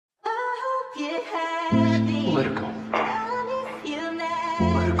Let it go.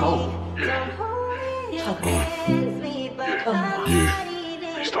 Let it go. Yeah.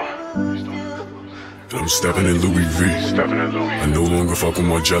 I'm stepping in Louie V. I no longer fuck with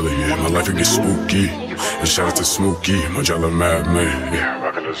Margiela, yeah. My life it gets spooky. And shout out to Smokey, Margiela madman, yeah.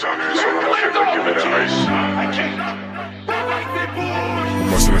 Rockin' designer, so I'm looking like give it a ice. I'm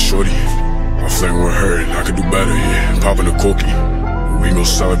bustin' a shorty. I'm flirting with her and I could do better, yeah. Poppin' a corky. We gon'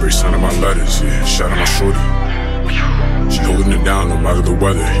 celebrate, signing my letters, yeah. Shout out my shorty. She holding it down no matter the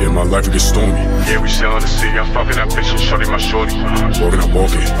weather, yeah, my life it gets stormy. Yeah, we sail on the sea, I'm fucking that bitch and shorty my shorty. Walking, I'm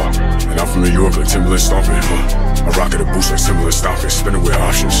walking, and I'm from New York like Timberland stomping, I rock at a boost like Timberland stomping, spinning with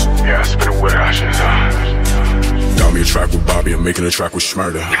options. Yeah, spinning with options, Got me a track with Bobby, I'm making a track with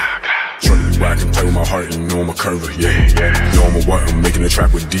Schmurder. Trying to be whack and play with my heart, and you know I'm a curver, yeah. You know I'm a what, I'm making a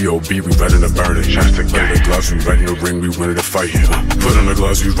track with D.O.B., we ready to burn it. Under the gloves, we right in the ring, we winning the fight. Put on the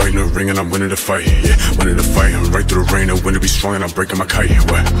gloves, we right in the ring, and I'm winning the fight, yeah. Winning the fight, I'm right through the rain, and wind to be strong, and I'm breaking my kite,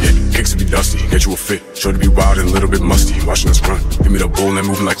 what? Yeah, kicks to be dusty, get you a fit, sure to be wild and a little bit musty. Watching us run, give me the bowl and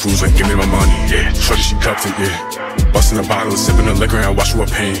moving like cruise, like give me my money, yeah. Shorty, she cupped it, yeah. Busting a bottle, sipping the liquor, and watch you a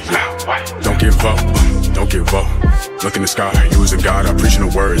pain, yeah. Don't give up, don't give up. Look in the sky, you was a God, I'm preaching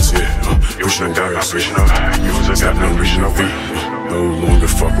the words, yeah. Preaching the God, I'm preaching the you was a definite reaching the V. No longer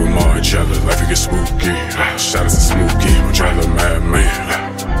fuck with Margiela, life it gets spooky. Shout out to Smokey, Margiela madman.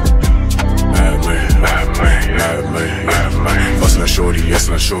 Madman. Bustin' a shorty, yes,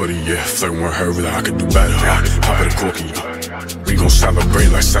 and a shorty, yeah. Flirting with her, really, I could do better. Pop of the corky, we gon' celebrate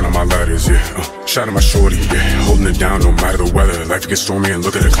like signing my letters, yeah. Shout out my shorty, yeah. Holding it down no matter the weather. Life gets stormy and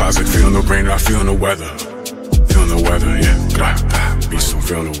look at the closet, feeling the rain, and I feeling the weather. Feeling the weather, yeah. Beast, I'm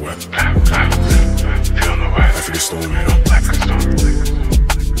feeling the weather. Feeling the weather. Life gets stormy,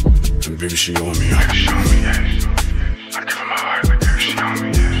 And baby, she on me,